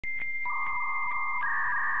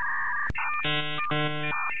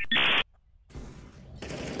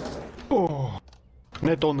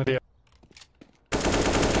Net onder jou.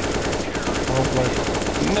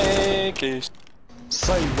 Nee, Kees.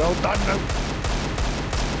 Sy, wel dan nou.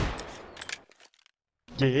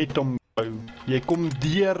 Jy het hom gou. Jy kom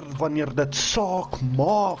deur wanneer dit saak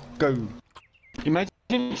maak gou.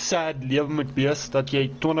 Imagine sad lewe moet wees dat jy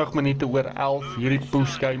 20 minute oor 11 hierdie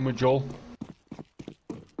poesky moet jol.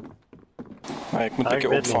 Nee, ek moet 'n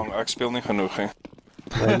bietjie opvang. Ek speel nie genoeg hè.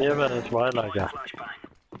 My lewe is baie lekker.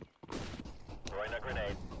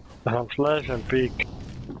 Ek gaan flash en peek.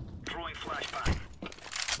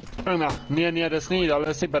 Nee, dis nie, hulle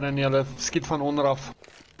is nie binne nie, hulle skiet van onder af.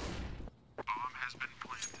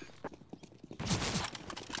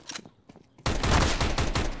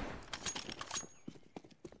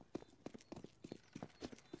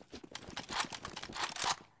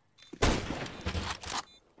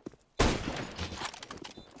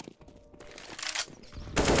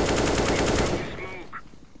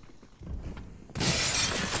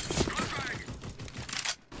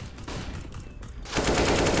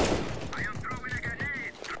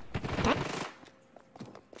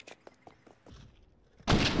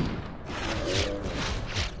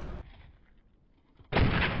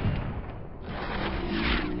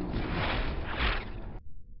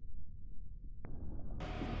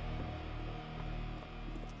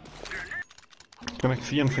 Kan ek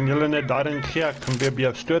vir een van julle net daarin gee, ek kan weer by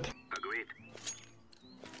jou stoot.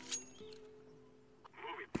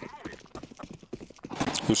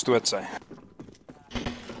 Hoe stoot sy?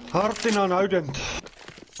 Hard en aanhoudend.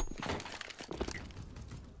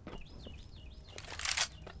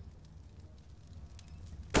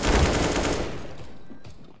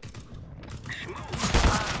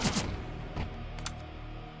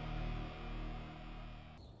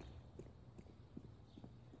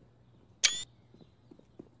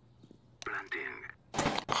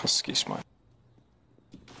 Excuse my.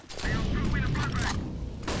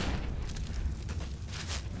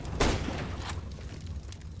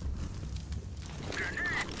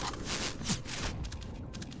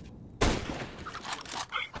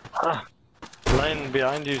 Ah, line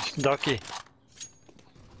behind you, Ducky.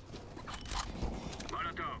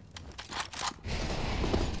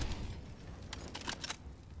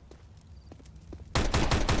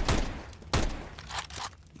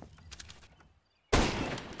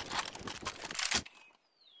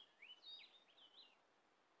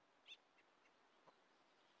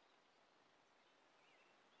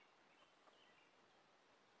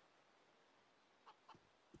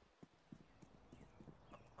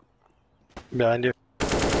 Behind you.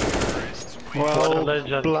 Well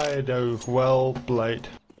played, oh, well played.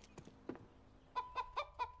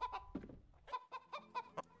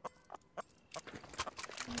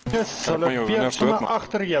 Yes, hulle peer sommer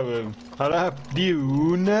agter jou. Hulle die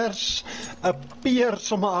hoenders, 'n peer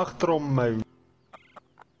sommer agter hom hou.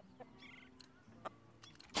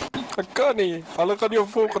 Ek kan nie. Hulle gaan jou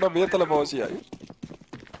volg en dan weet hulle waar is jy.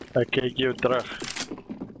 Ek kyk jou terug.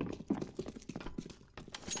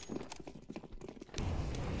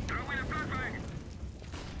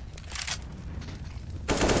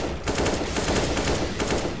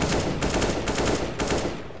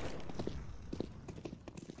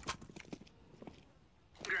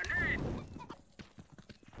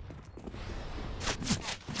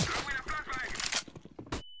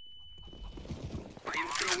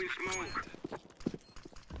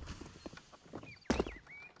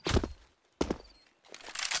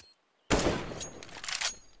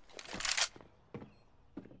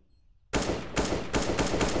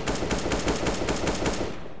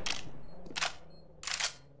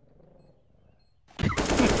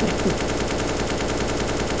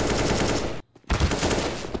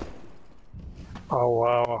 Oh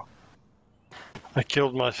wow. I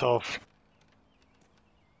killed myself.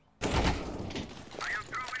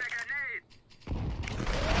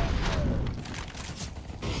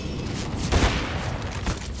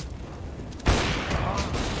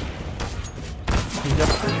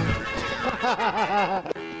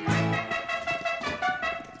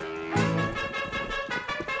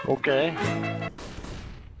 Okay.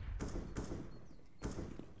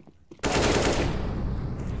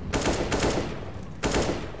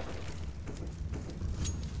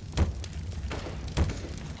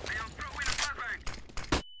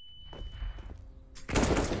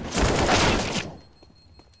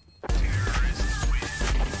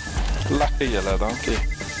 Lekker julle, dankie.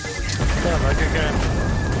 Ja, lekker game.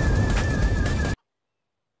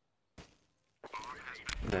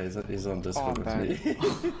 Yeah, he's on Discord with me.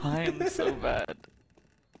 I am so bad.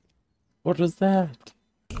 What was that?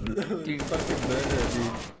 Dude. Fucking murder,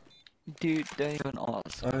 dude. Dude, don't even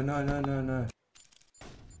ask. Oh no.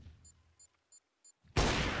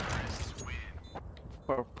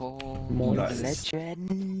 Purple Nice.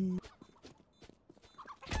 legend.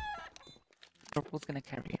 Purple's gonna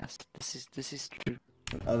carry us. This is true.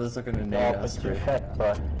 Others are gonna nade us. But you're fat,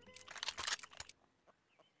 bro.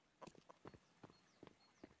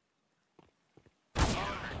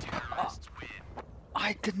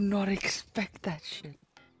 I did not expect that shit.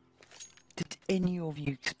 Did any of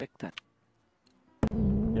you expect that?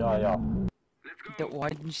 Yeah. Why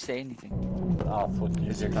didn't you say anything? I thought you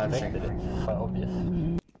expected it. So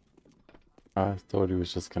obvious. I thought he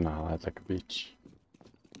was just gonna hide like a bitch.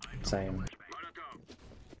 Same.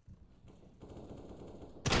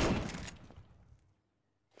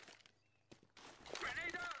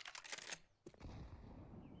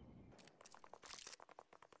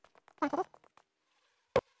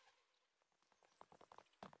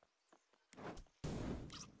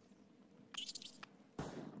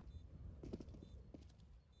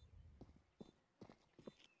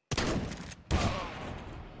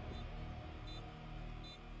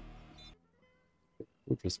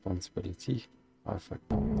 Good responsibility. I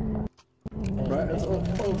fucked up. Right, it's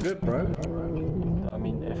all good, bro. I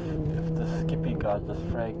mean, if the Skippy guy just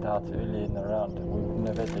fragged out early in the round, we wouldn't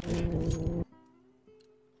have had that issue.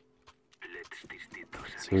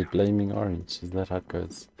 So we're blaming Orange, is that how it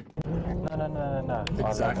goes? No.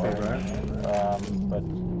 Exactly, I love Orange, but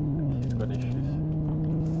he's got issues.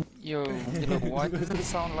 Yo, why does it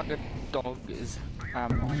sound like a dog is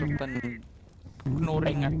flipping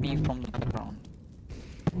snoring at me from the background?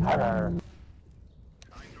 Arr.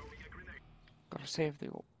 Gotta save the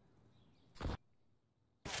orb.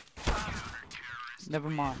 Never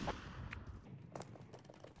mind.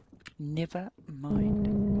 Never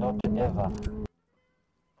mind. Not ever.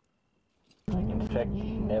 In fact,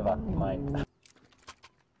 never mind.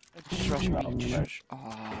 Just rush me. Just rush. Oh,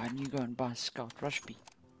 I need to go and buy a scout. Rush me.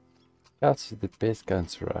 Scouts are the best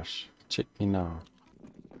guns to rush. Check me now.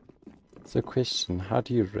 So question, how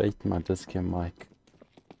do you rate my disco mic?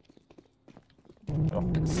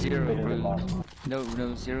 Zero, Better than bro. mine. No,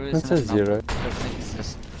 zero That's isn't a enough. zero. Doesn't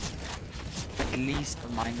exist. At least a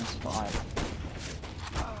 -5.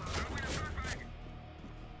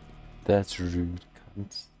 That's rude,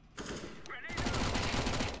 cunts.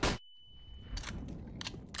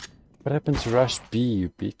 What happened to Rush B, you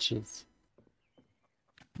bitches?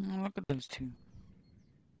 Oh, look at those two.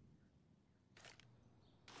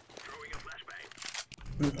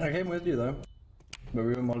 I came with you though, but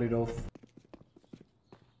we were mollied off.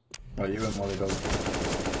 Oh, you were mollied off.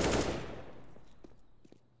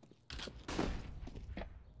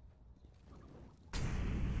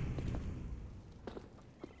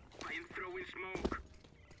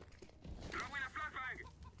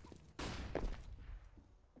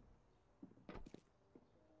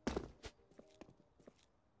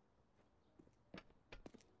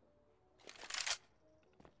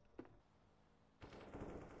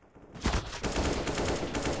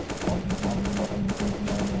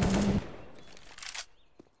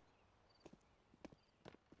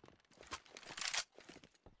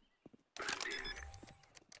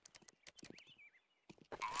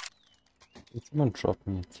 Did someone drop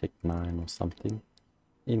me a Tech 9 or something?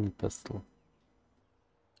 Any pistol.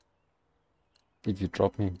 If you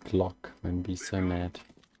drop me a Glock, I'm gonna be so mad.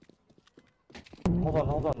 Hold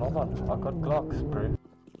on. I got Glocks, bro.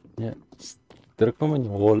 Yeah, druk hom in je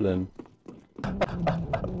hol in.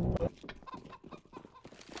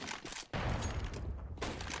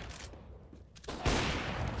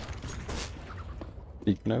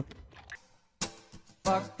 Big nope.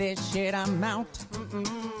 Fuck this shit, I'm out.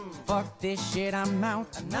 Fuck this shit, I'm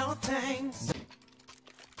out. No thanks.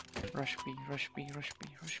 Rush B, rush B, rush B,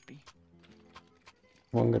 rush B.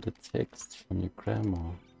 One got a text from your grandma.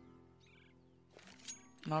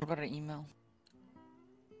 Not got an email.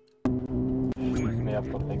 Use me up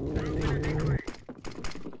for things.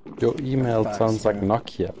 Your email Facts, sounds like man.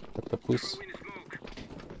 Nokia. What the puss?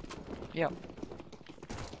 Yep.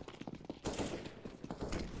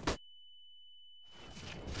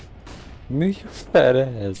 Move your fat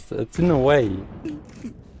ass. It's in a way.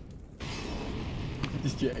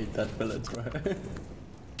 Did you ate that bullet, bro?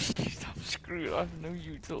 I'm screwed. I have no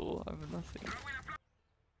util. I have nothing.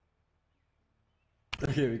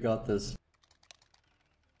 Okay, we got this.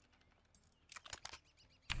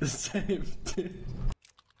 The same, dude.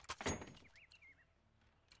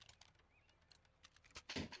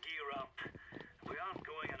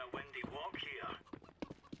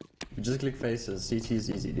 You just click faces. CT is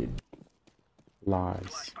easy, dude.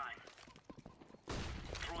 Lies.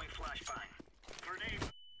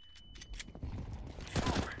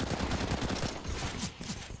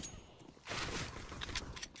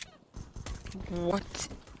 What?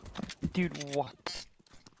 Dude, what?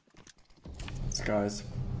 Guys,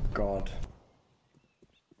 God.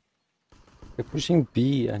 They're pushing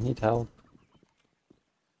B. I need help.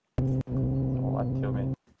 Alright, kill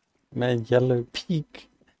me. Man, yellow peak.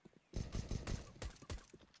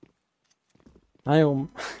 I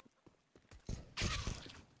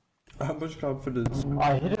How much confidence?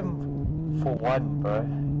 I hit him for one, bro.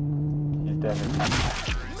 He's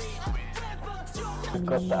damaged. We've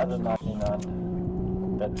got the other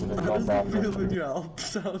 99. That would have How does gone it feel down. when your help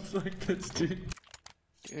sounds like this, dude?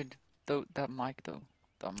 Dude, that mic though.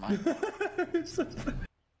 That mic. It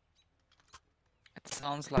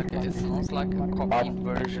sounds like a copied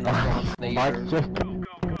version of Darth Vader.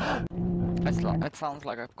 It sounds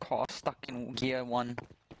like a car stuck in gear 1.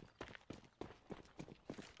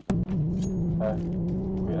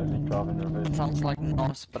 We only drive in reverse. It sounds like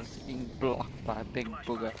NOS, but it's being blocked by a big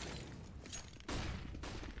booger.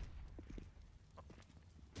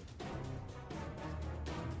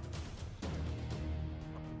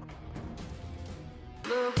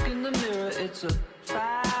 Look in the mirror, it's a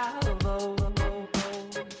 5-0.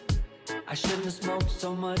 I shouldn't have smoked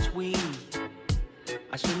so much weed.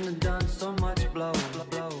 I shouldn't have done so much blow.